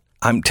what?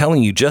 I'm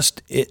telling you,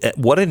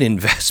 what an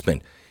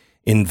investment.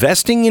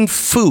 Investing in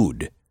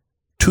food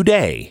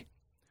today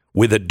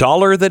with a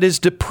dollar that is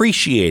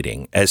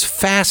depreciating as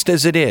fast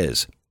as it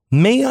is,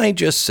 may I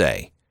just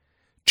say,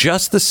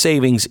 just the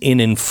savings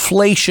in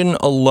inflation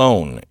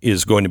alone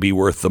is going to be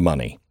worth the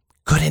money.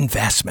 Good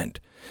investment.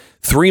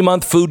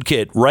 3-month food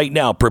kit right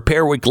now.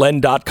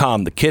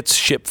 Preparewithglenn.com. The kits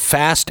ship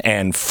fast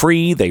and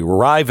free. They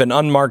arrive in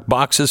unmarked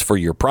boxes for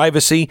your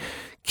privacy.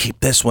 Keep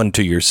this one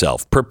to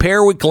yourself.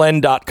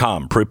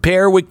 Preparewithglenn.com.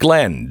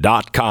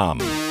 Preparewithglenn.com.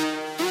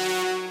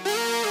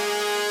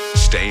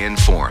 Stay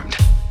informed.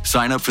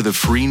 Sign up for the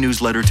free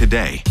newsletter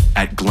today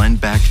at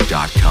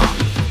glennbeck.com.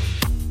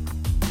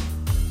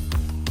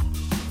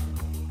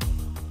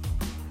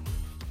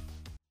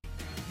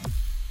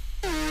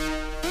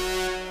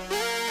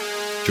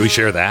 Should we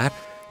share that?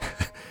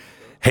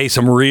 Hey,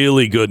 some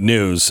really good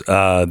news.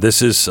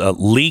 This is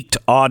leaked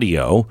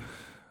audio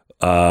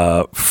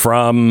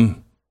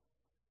from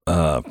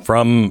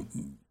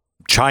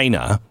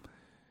China,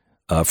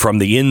 from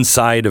the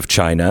inside of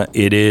China.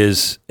 It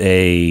is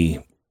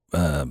a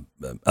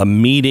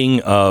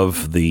meeting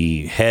of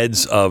the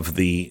heads of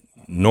the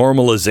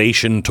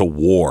Normalization to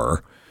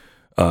War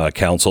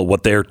Council.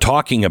 What they're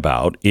talking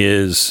about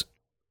is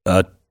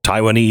a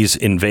Taiwanese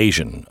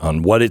invasion,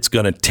 on what it's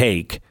going to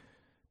take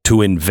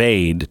to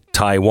invade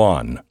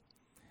Taiwan.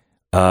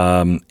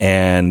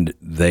 And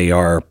they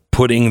are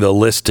putting the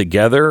list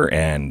together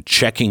and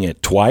checking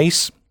it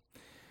twice.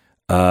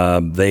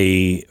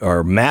 They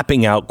are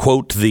mapping out,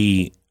 quote,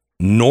 the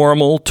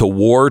normal to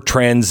war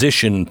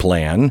transition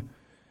plan.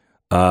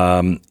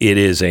 It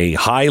is a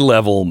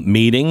high-level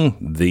meeting.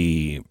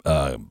 The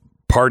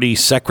party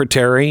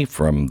secretary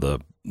from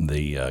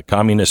the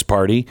Communist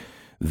Party,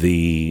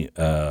 the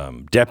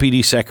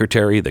deputy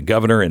secretary, the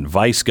governor and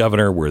vice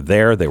governor were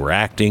there. They were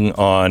acting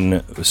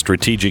on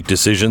strategic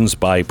decisions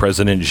by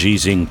President Xi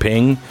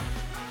Jinping,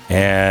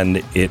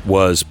 and it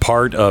was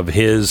part of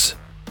his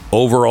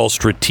overall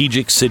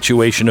strategic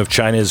situation of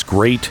China's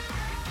great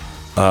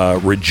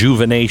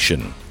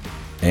rejuvenation.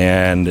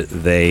 And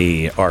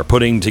they are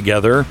putting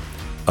together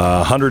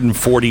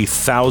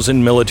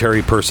 140,000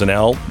 military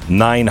personnel,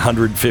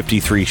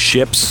 953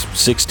 ships,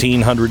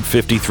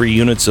 1,653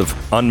 units of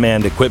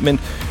unmanned equipment,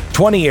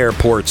 20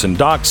 airports and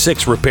docks,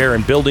 6 repair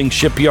and building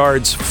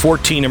shipyards,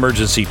 14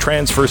 emergency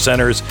transfer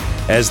centers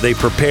as they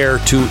prepare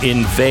to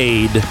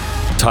invade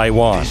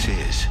Taiwan. This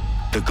is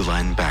the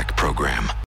Glenn Beck Program.